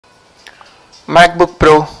MacBook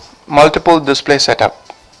Pro multiple display setup.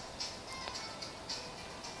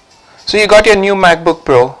 So you got your new MacBook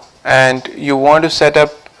Pro and you want to set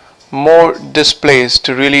up more displays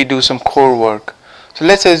to really do some core work. So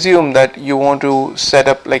let's assume that you want to set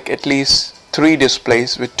up like at least 3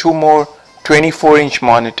 displays with 2 more 24-inch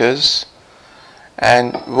monitors,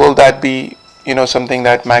 and will that be something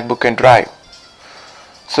that MacBook can drive?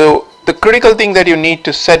 So the critical thing that you need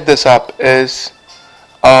to set this up is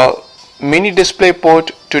a mini display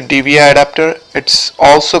port to DVI adapter. It's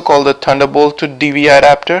also called the Thunderbolt to DVI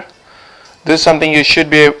adapter. This is something you should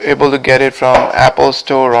be able to get it from Apple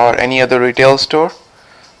Store or any other retail store.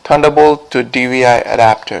 Thunderbolt to DVI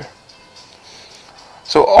adapter.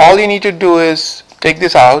 So all you need to do is take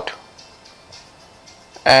this out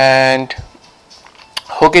and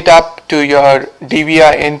hook it up to your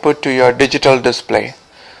DVI input to your digital display.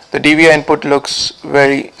 The DVI input looks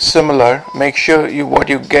very similar. Make sure what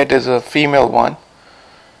you get is a female one,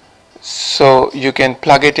 so you can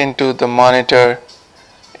plug it into the monitor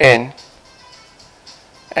in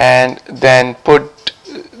and then put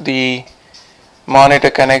the monitor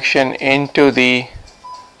connection into the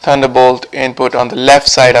Thunderbolt input on the left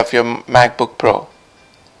side of your MacBook Pro.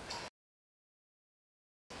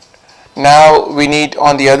 Now we need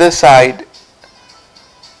on the other side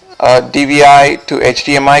a DVI to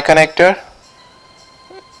HDMI connector.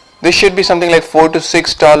 This should be something like $4 to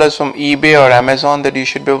 $6 from eBay or Amazon that you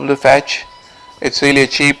should be able to fetch. It's really a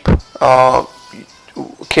cheap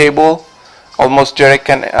cable, almost direct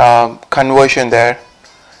conversion there.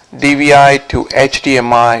 DVI to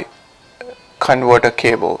HDMI converter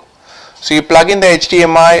cable. So you plug in the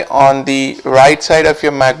HDMI on the right side of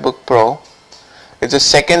your MacBook Pro. It's a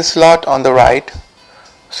second slot on the right,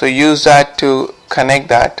 so use that to connect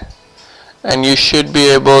that, and you should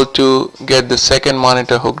be able to get the second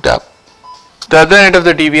monitor hooked up. The other end of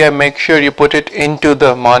the DVI, make sure you put it into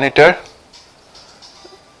the monitor.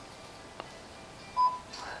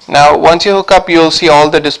 Now once you hook up, you'll see all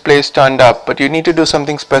the displays turned up, but you need to do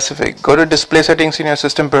something specific. Go to display settings in your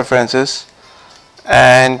system preferences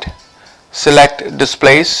and select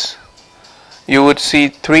displays. You would see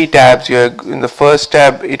 3 tabs here. In the first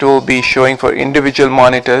tab, it will be showing for individual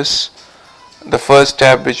monitors. The first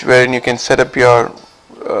tab, wherein you can set up your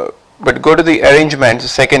but go to the arrangement, the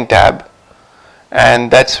second tab,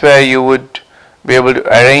 and that's where you would be able to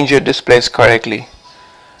arrange your displays correctly.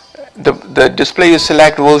 The display you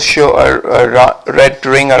select will show a red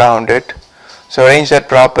ring around it, so arrange that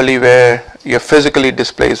properly where your physically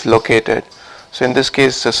display is located. So in this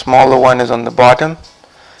case, the smaller one is on the bottom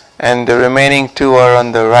and the remaining 2 are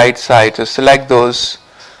on the right side. So select those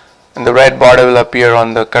and the red border will appear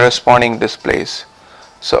on the corresponding displays.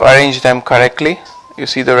 So arrange them correctly. You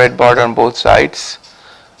see the red border on both sides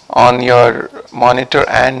on your monitor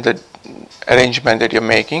and the arrangement that you're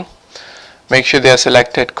making. Make sure they are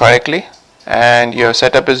selected correctly and your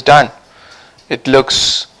setup is done. It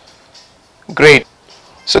looks great.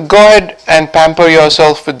 So go ahead and pamper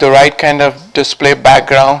yourself with the right kind of display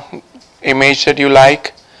background image that you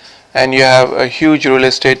like, and you have a huge real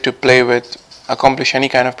estate to play with, accomplish any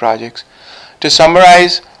kind of projects. To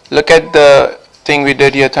summarize, look at the thing we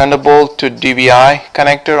did here: Thunderbolt to DVI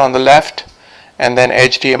connector on the left, and then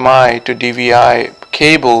HDMI to DVI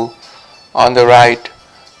cable on the right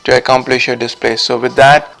to accomplish your display. So with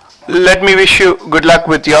that, let me wish you good luck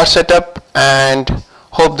with your setup and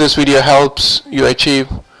hope this video helps you achieve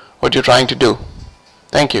what you're trying to do.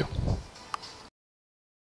 Thank you.